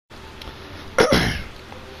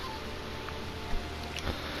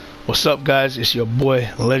What's up, guys? It's your boy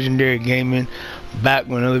Legendary Gaming, back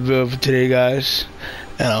with another video for today, guys.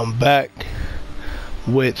 And I'm back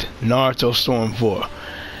with Naruto Storm 4,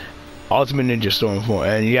 Ultimate Ninja Storm 4.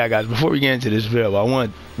 And yeah, guys, before we get into this video, I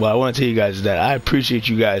want to tell you guys that I appreciate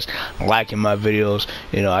you guys liking my videos.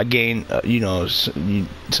 You know, I gained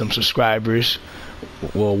some subscribers,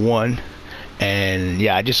 well, one. And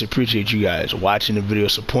yeah, I just appreciate you guys watching the video,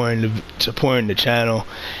 supporting the channel,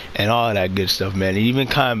 and all that good stuff, man. And even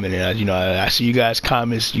commenting. I see you guys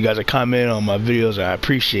comments. You guys are commenting on my videos, and I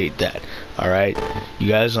appreciate that. All right, you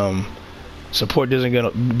guys, support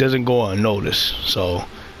doesn't go unnoticed. So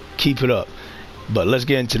keep it up. But let's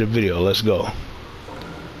get into the video. Let's go. All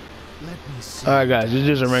right, guys, this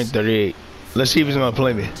is a rank 38. Let's see if he's gonna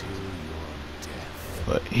play me.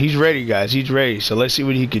 But he's ready, guys. He's ready. So let's see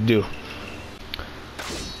what he could do.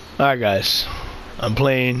 Alright, guys, I'm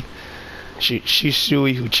playing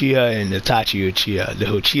Shisui Uchiha and Itachi Uchiha, the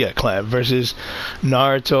Uchiha clan, versus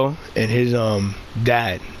Naruto and his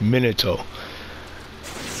dad, Minato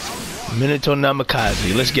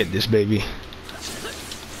Namikaze. Let's get this, baby.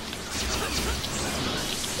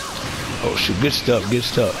 Oh shoot, good stuff, good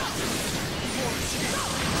stuff.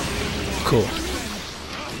 Cool.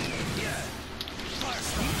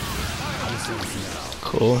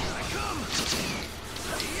 Cool.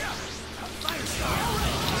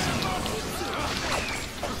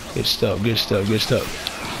 Good stuff, good stuff, good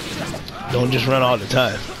stuff. Don't just run all the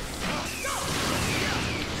time.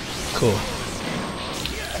 Cool.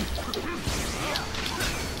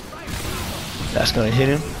 That's gonna hit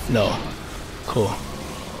him? No. Cool.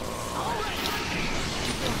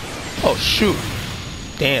 Oh shoot.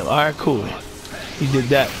 Damn, alright, cool. He did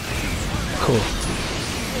that. Cool.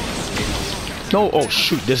 No, oh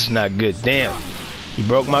shoot, this is not good. Damn. He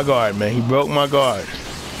broke my guard, man. He broke my guard.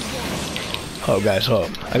 Hold, guys,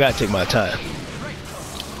 hold. I gotta take my time.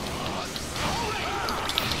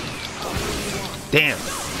 Damn.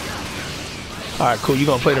 Alright, cool. You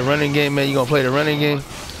gonna play the running game, man? You gonna play the running game?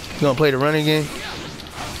 You gonna play the running game?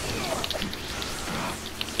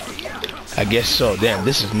 I guess so. Damn,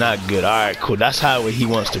 this is not good. Alright, cool. That's how he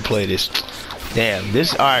wants to play this. Damn,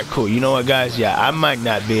 this. Alright, cool. You know what, guys? Yeah, I might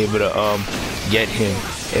not be able to get him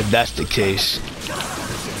if that's the case.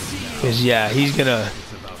 Cause yeah, he's gonna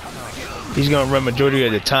run majority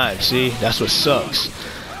of the time. See, that's what sucks.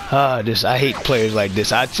 I hate players like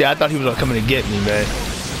this. I thought he was gonna come in and get me, man.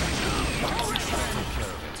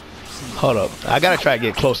 Hold up, I gotta try to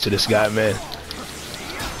get close to this guy, man.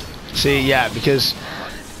 See, yeah, because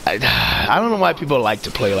I don't know why people like to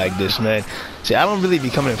play like this, man. See, I don't really be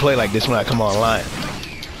coming and play like this when I come online.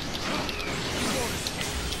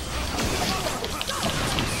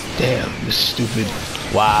 Damn, this is stupid.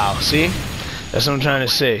 Wow, see? That's what I'm trying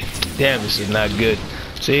to say. Damn, this is not good.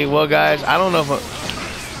 See, well, guys, I don't know if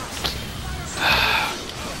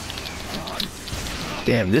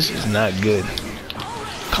Damn, this is not good.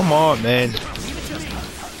 Come on, man.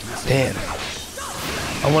 Damn.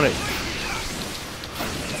 I want to...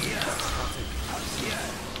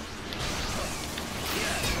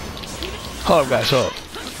 Hold up, guys, hold up.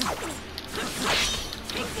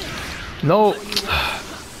 No.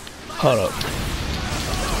 Hold up.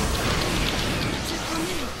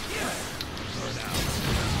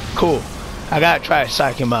 Cool. I gotta try to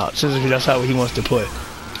psych him out since that's how he wants to play.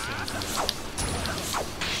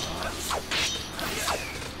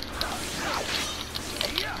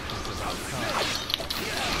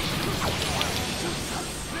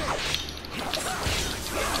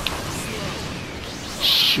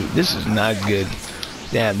 Shoot, this is not good.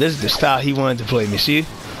 Damn, this is the style he wanted to play me. See?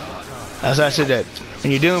 As I said, that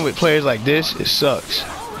when you're dealing with players like this, it sucks.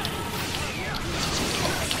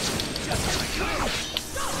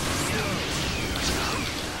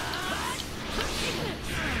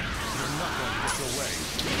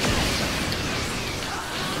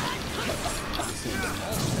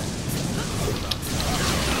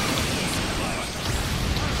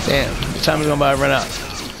 Damn, the time is about to run out.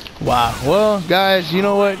 Wow. Well, guys, you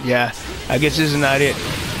know what? Yeah, I guess this is not it.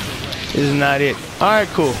 This is not it. Alright,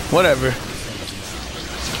 cool. Whatever.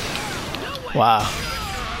 Wow.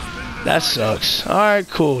 That sucks. Alright,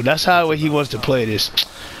 cool. That's how he wants to play this.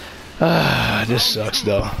 This sucks,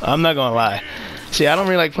 though. I'm not gonna lie. See, I don't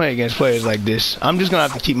really like playing against players like this. I'm just gonna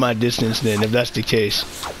have to keep my distance then, if that's the case.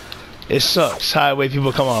 It sucks how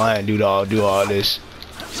people come online and do all this.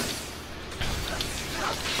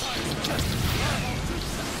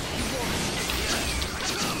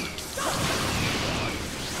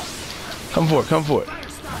 Come for it, come for it.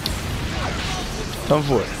 Come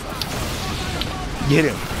for it. Get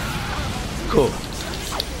him. Cool.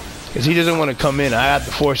 Because he doesn't want to come in. I have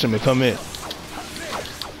to force him to come in.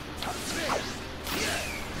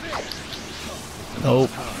 Nope.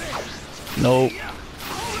 Nope.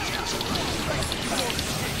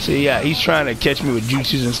 See, yeah, he's trying to catch me with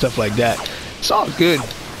jutsus and stuff like that. It's all good.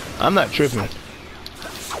 I'm not tripping.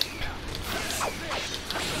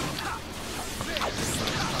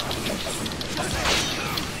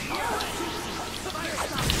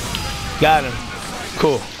 Got him.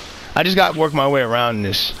 Cool. I just got to work my way around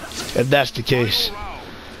this. If that's the case.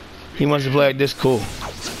 He wants to play like this, cool.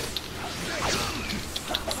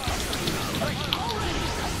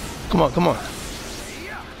 Come on, come on.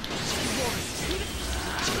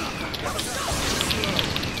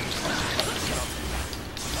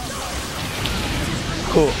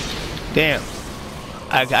 Cool. Damn.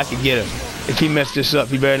 I could get him. If he messed this up,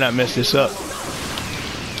 he better not mess this up.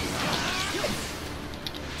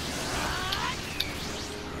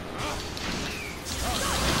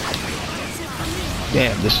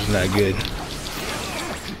 Damn, this is not good.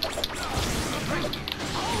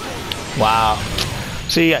 Wow.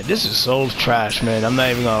 See, yeah, this is so trash, man. I'm not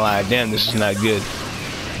even gonna lie. Damn, this is not good.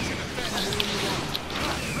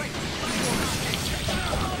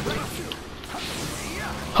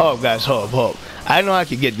 Hold up, guys. Hold up, hold up. I know I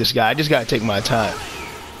could get this guy. I just gotta take my time.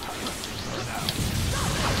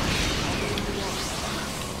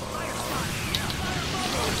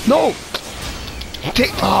 No!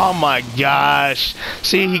 Oh my gosh.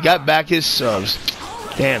 See, he got back his subs.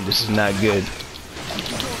 Damn, this is not good.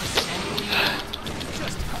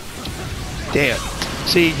 Damn.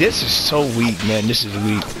 See, this is so weak, man. This is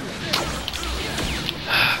weak.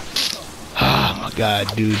 Oh my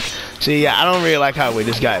god, dude. See, yeah, I don't really like how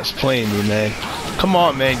this guy is playing me, man. Come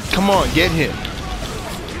on, man. Come on, get him.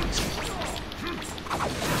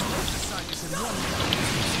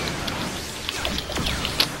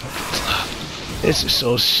 This is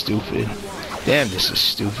so stupid. Damn, this is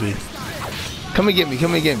stupid. Come and get me.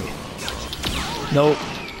 Come and get me. Nope.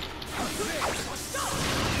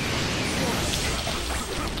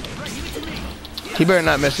 He better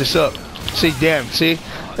not mess this up. See, damn. See?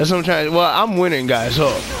 That's what I'm trying to... Well, I'm winning, guys.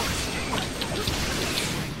 Oh.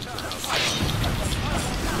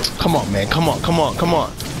 Come on, man. Come on. Come on. Come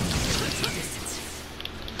on.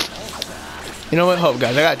 You know what? Hold up,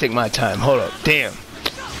 guys. I gotta take my time. Hold up. Damn.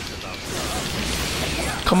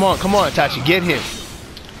 Come on, Tachi, get him.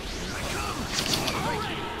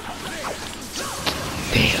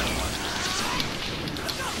 Damn.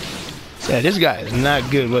 Yeah, this guy is not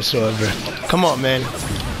good whatsoever. Come on, man.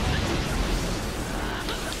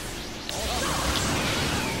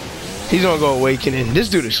 He's gonna go awakening. This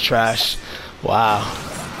dude is trash. Wow.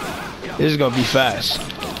 This is gonna be fast.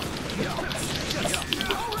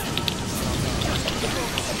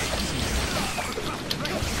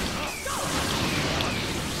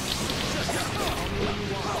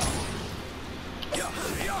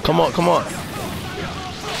 Come on, come on.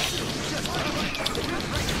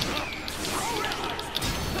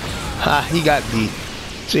 Ha, he got beat.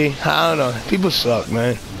 See, I don't know. People suck,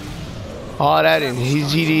 man. All that and he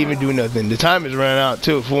didn't even do nothing. The time is running out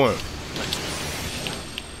too for him.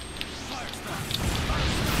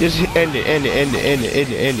 Just end it.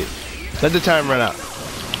 Let the time run out.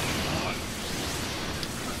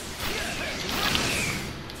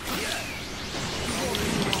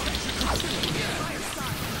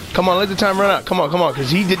 Come on, let the time run out. Come on,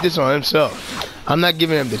 because he did this on himself. I'm not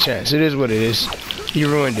giving him the chance. It is what it is. He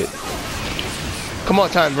ruined it. Come on,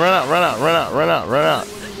 time. Run out.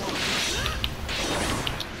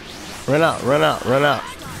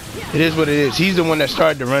 It is what it is. He's the one that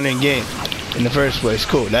started the running game in the first place.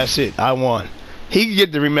 Cool, that's it. I won. He can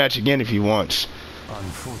get the rematch again if he wants.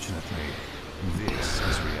 Unfortunately, this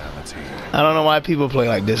is reality. I don't know why people play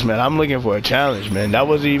like this, man. I'm looking for a challenge, man. That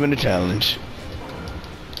wasn't even a challenge.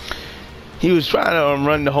 He was trying to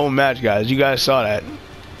run the whole match, guys. You guys saw that.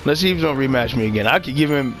 Let's see if he's gonna rematch me again. I could give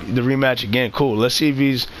him the rematch again. Cool. Let's see if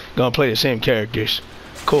he's gonna play the same characters.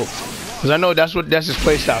 Cool. Cause I know that's his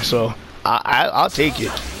playstyle. So I'll take it.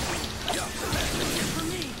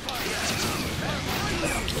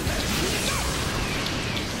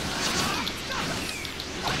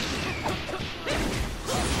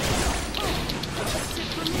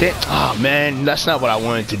 Oh man, that's not what I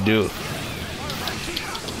wanted to do.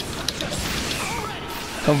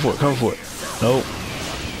 Come for it. Nope.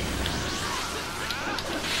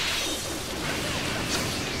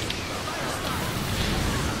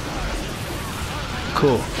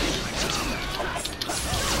 Cool.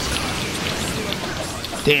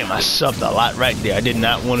 Damn, I subbed a lot right there. I did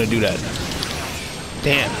not want to do that.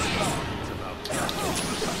 Damn.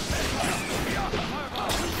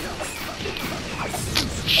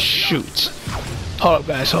 Shoot. Hold up,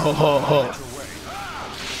 guys. Hold.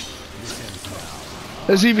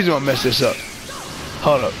 Let's see if he's gonna mess this up.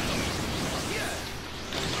 Hold up.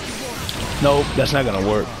 Nope, that's not gonna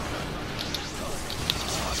work.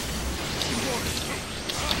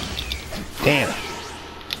 Damn.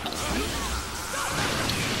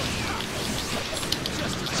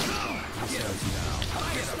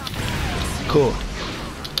 Cool.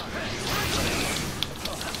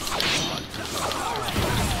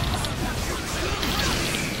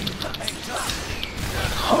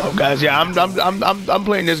 Oh, guys, yeah, I'm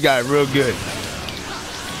playing this guy real good.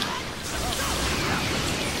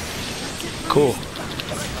 Cool.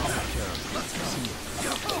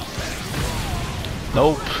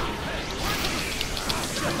 Nope.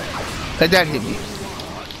 Let that hit me.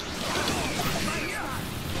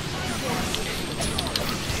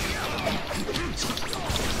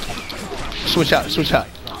 Switch out, switch out.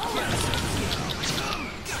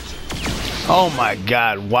 Oh my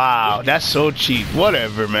god, wow, that's so cheap.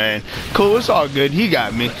 Whatever, man. Cool, it's all good. He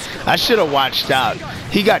got me. I should have watched out.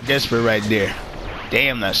 He got desperate right there.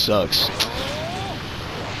 Damn, that sucks.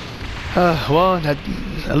 Well, at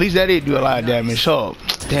least that didn't do a lot of damage. Oh,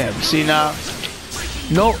 damn. See now?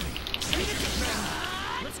 Nope.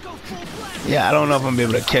 Yeah, I don't know if I'm gonna be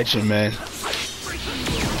able to catch him, man.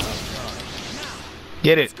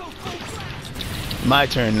 Get it. My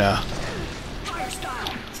turn now.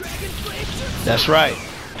 That's right.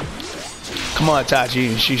 Come on, Tachi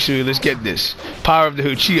and Shishu, let's get this. Power of the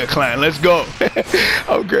Uchiha clan, let's go.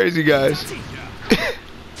 I'm crazy, guys.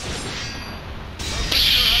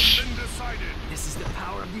 This is the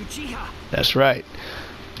power of Uchiha. That's right.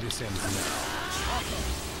 This ends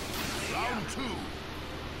now. Round 2.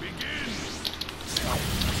 Begin.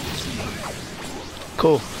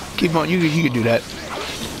 Cool. Keep on. You can do that.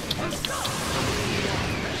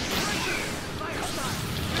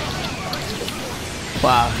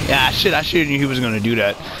 Wow. Yeah, I should have knew he was gonna do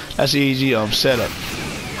that. That's an easy setup.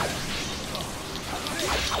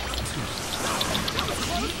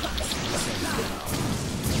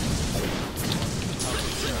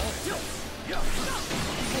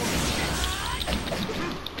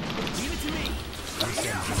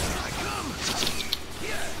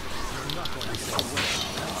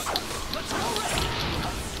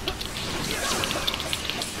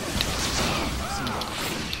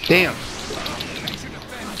 Damn.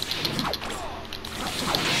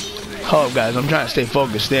 Hold up, guys. I'm trying to stay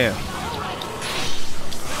focused. Damn.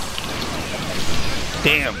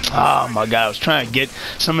 Damn. Oh, my God. I was trying to get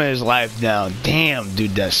some of his life down. Damn,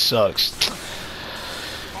 dude. That sucks.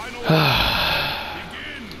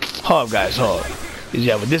 Hold up, guys. Hold up.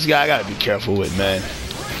 Yeah, but this guy I got to be careful with, man.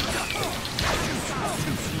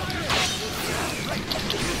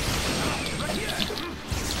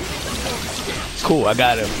 Cool, I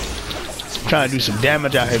got him. I'm trying to do some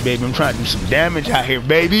damage out here, baby. I'm trying to do some damage out here,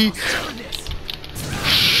 baby.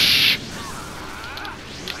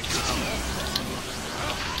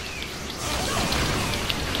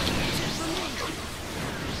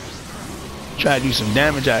 Try to do some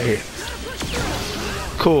damage out here.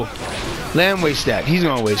 Cool. Let him waste that. He's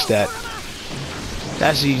gonna waste that.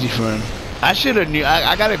 That's easy for him. I should have knew.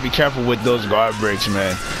 I gotta be careful with those guard breaks,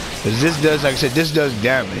 man. Because this does, like I said, this does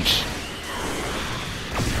damage.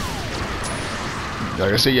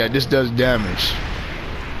 Like I said, yeah, this does damage.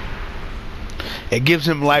 It gives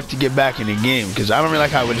him life to get back in the game. Because I don't really like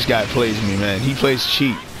how this guy plays me, man. He plays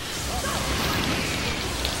cheap.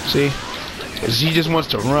 See? Because he just wants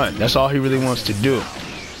to run. That's all he really wants to do.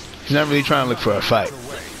 He's not really trying to look for a fight.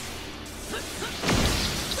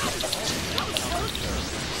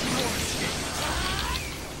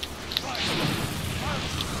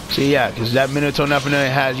 See, yeah, because that Minato nothing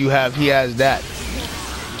has, he has that.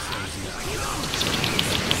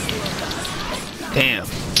 Damn.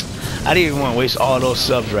 I didn't even want to waste all those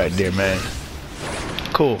subs right there, man.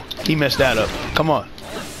 Cool. He messed that up. Come on.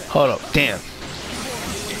 Hold up. Damn.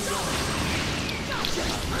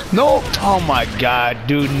 No. Oh my God,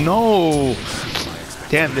 dude. No.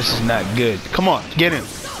 Damn, this is not good. Come on. Get him.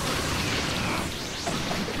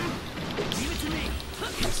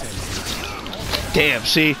 Damn,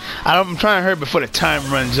 see? I'm trying to hurry before the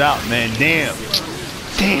time runs out, man. Damn.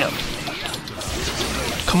 Damn.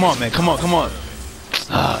 Come on, man. Come on, come on.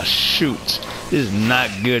 Ah, shoot. This is not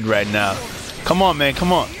good right now. Come on, man.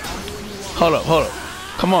 Come on. Hold up, hold up.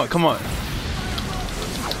 Come on, come on.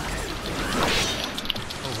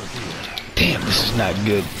 Damn, this is not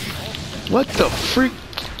good. What the freak?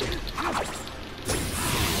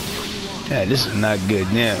 Yeah, this is not good.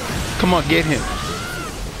 Damn. Come on, get him.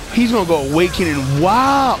 He's gonna go awakening.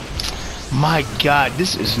 Wow. My God,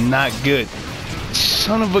 this is not good.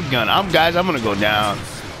 Son of a gun. Guys, I'm gonna go down.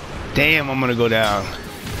 Damn, I'm gonna go down.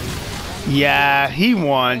 Yeah, he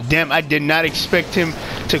won. Damn, I did not expect him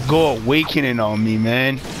to go awakening on me,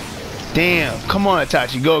 man. Damn. Come on,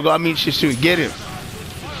 Itachi. Go. I mean, Shisui. Get him.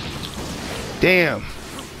 Damn.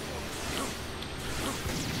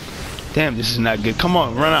 Damn, this is not good. Come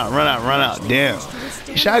on. Run out. Damn.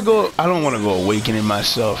 Should I go? I don't want to go awakening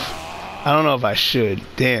myself. I don't know if I should.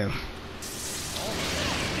 Damn.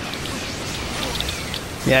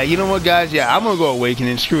 Yeah, you know what, guys? Yeah, I'm going to go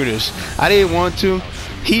awakening. Screw this. I didn't want to.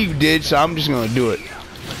 He did, so I'm just going to do it.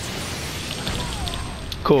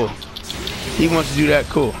 Cool. He wants to do that.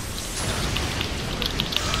 Cool.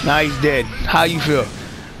 Now he's dead. How you feel?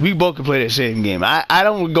 We both can play the same game. I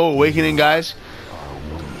don't go awakening, guys.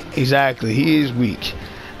 Exactly. He is weak.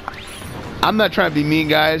 I'm not trying to be mean,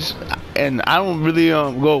 guys. And I don't really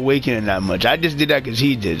go awakening that much. I just did that because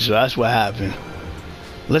he did, so that's what happened.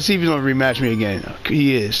 Let's see if he's gonna rematch me again.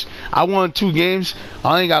 He is. I won 2 games.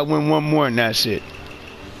 I only got to win 1 more, and that's it.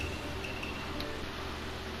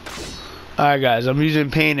 Alright, guys. I'm using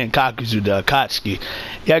Pain and Kakuzu, the Akatsuki.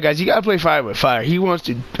 Yeah, guys. You gotta play fire with fire. He wants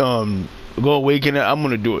to go awakening. I'm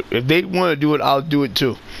gonna do it. If they want to do it, I'll do it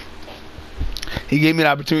too. He gave me the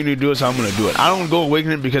opportunity to do it, so I'm gonna do it. I don't go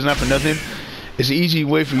awakening because not for nothing. It's an easy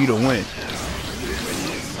way for you to win.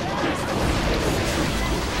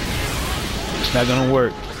 It's not gonna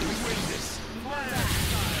work.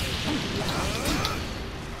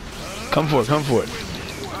 Come for it.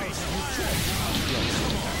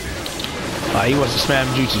 He wants to spam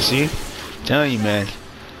jutsu, see? I'm telling you, man.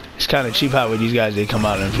 It's kind of cheap how with these guys, they come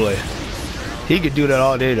out and play. He could do that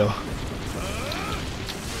all day, though.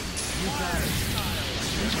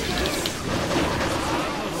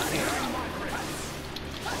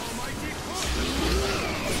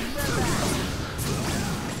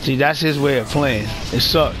 See, that's his way of playing. It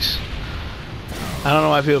sucks. I don't know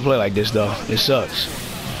why people play like this, though. It sucks.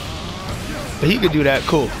 But he could do that.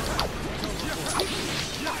 Cool.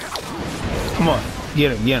 Come on.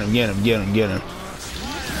 Get him.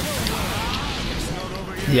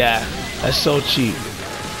 Yeah, that's so cheap.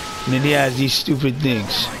 And then he has these stupid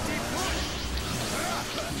things.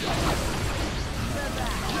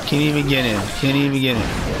 Can't even get him.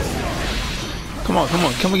 Come on.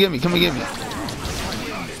 Come and get me. Come and get me,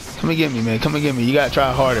 man. Come and get me. You gotta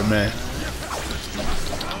try harder, man.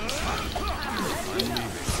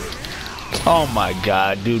 Oh my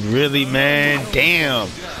god, dude. Really, man? Damn.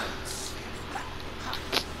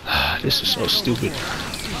 This is so stupid.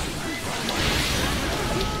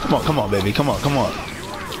 Come on, baby. Come on.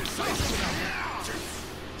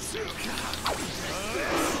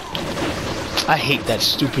 I hate that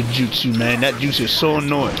stupid jutsu, man. That jutsu is so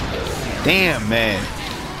annoying. Damn, man.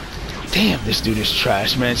 Damn, this dude is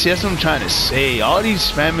trash, man. See, that's what I'm trying to say. All these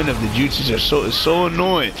spamming of the jutsus are so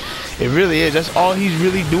annoying. It really is. That's all he's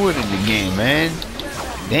really doing in the game, man.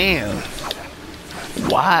 Damn.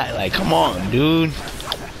 Why? Like, come on, dude.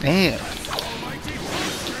 Damn.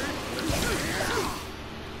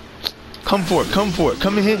 Come for it.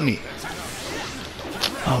 Come and hit me.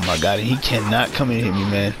 Oh my god, he cannot come and hit me,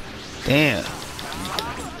 man. Damn.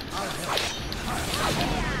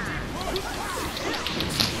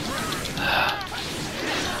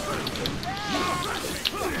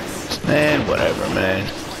 Man, whatever, man.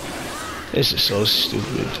 This is so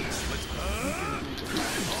stupid.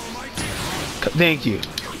 Thank you.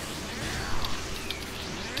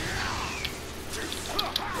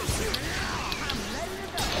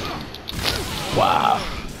 Wow.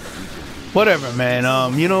 Whatever, man.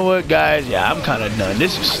 You know what, guys? Yeah, I'm kind of done.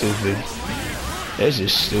 This is stupid.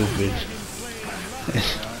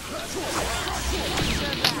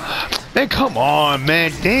 Man, come on,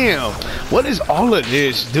 man. Damn. What is all of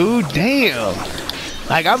this, dude? Damn.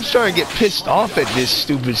 Like, I'm starting to get pissed off at this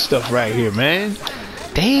stupid stuff right here, man.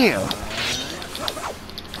 Damn.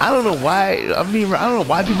 I don't know why. I don't know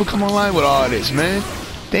why people come online with all this, man.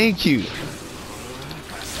 Thank you.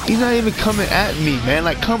 He's not even coming at me, man.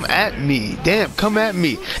 Like, come at me. Damn, come at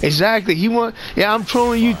me. Exactly. Yeah, I'm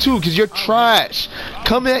trolling you too, because you're trash.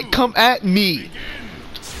 Come at me.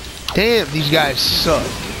 Damn, these guys suck.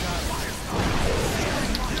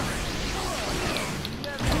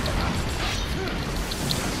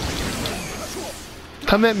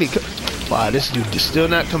 Come at me. Wow, this dude is still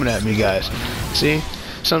not coming at me, guys. See?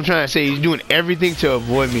 So I'm trying to say, he's doing everything to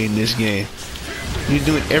avoid me in this game. He's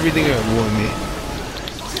doing everything to avoid me.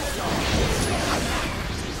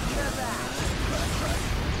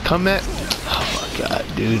 Come at... Oh my god,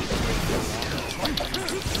 dude.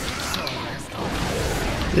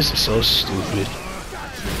 This is so stupid.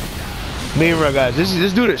 Being real, guys,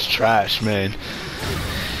 this dude is trash, man.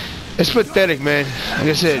 It's pathetic, man. Like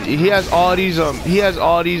I said, he has all these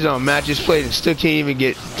matches played and still can't even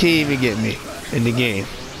get me in the game.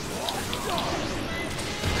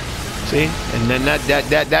 See? And then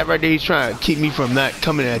that right there, he's trying to keep me from not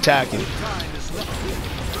coming and attacking.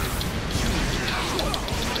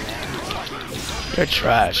 You're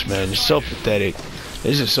trash, man. It's so pathetic.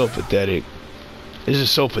 This is so pathetic. This is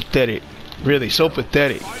so pathetic. Really, so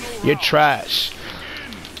pathetic. You're trash.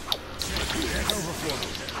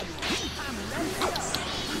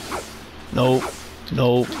 Nope.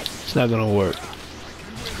 Nope. It's not gonna work.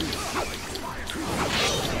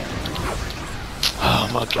 Oh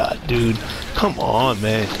my god, dude. Come on,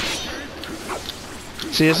 man.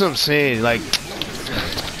 See, that's what I'm saying. Like,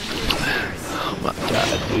 oh my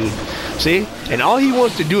god, dude. See? And all he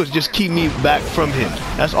wants to do is just keep me back from him.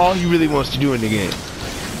 That's all he really wants to do in the game.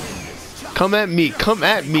 Come at me. Come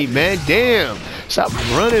at me, man. Damn. Stop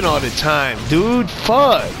running all the time, dude.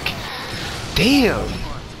 Fuck. Damn.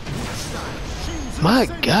 My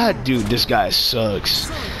god, dude. This guy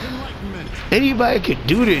sucks. Anybody could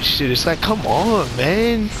do this shit. It's like, come on,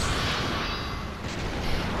 man.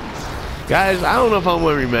 Guys, I don't know if I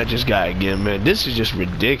want to rematch this guy again, man. This is just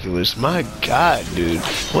ridiculous. My god, dude.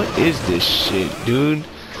 What is this shit, dude?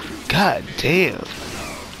 God damn.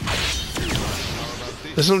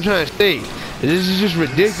 That's what I'm trying to say. This is just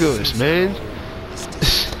ridiculous, man.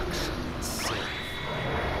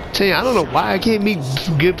 Tell you, I don't know why I can't meet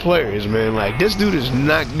good players, man. Like, this dude is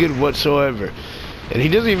not good whatsoever. And he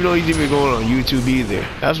doesn't even know he's even going on YouTube either.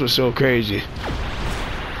 That's what's so crazy.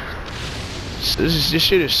 This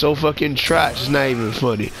shit is so fucking trash. It's not even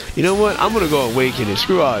funny. You know what? I'm gonna go awaken it.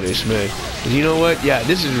 Screw all this, man. You know what? Yeah,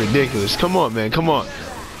 this is ridiculous. Come on, man. Come on.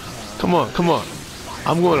 Come on. Come on.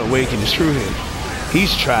 I'm going to awaken it. Screw him.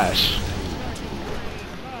 He's trash.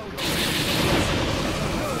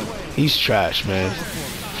 He's trash, man.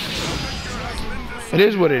 It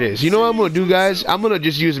is what it is. You know what I'm gonna do, guys? I'm gonna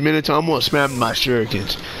just use a minute. I'm gonna spam my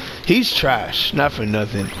shurikens. He's trash. Not for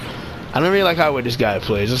nothing. I don't really like how this guy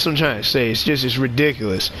plays. That's what I'm trying to say. It's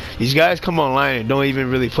ridiculous. These guys come online and don't even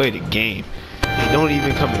really play the game. They don't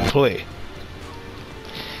even come and play.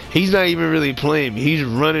 He's not even really playing me. He's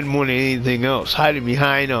running more than anything else, hiding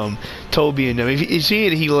behind Toby and them. If you see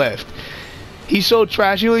it, he left. He's so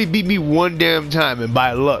trash. He only beat me one damn time, and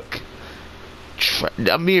by luck.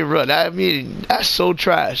 I mean, that's so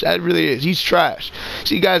trash. That really is. He's trash.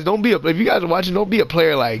 See, guys, if you guys are watching, don't be a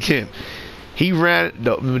player like him. He ran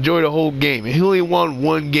the majority of the whole game, and he only won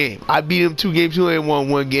one game. I beat him 2 games. He only won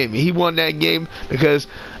 1 game, and he won that game because,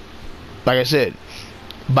 like I said,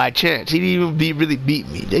 by chance. He didn't even really beat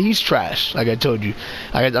me. He's trash. Like I told you.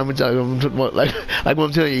 I'm gonna tell you. Like what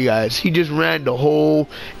I'm telling you guys. He just ran the whole.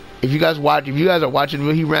 If you guys are watching,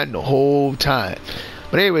 he ran the whole time.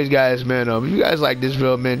 But anyways, guys, man, if you guys like this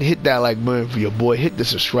video, man, hit that like button for your boy, hit the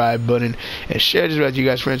subscribe button, and share this video with you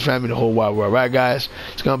guys, friends, family, the whole wide world. Right, guys?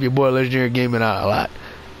 It's gonna be your boy Legendary Gaming out a lot.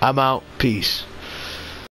 I'm out. Peace.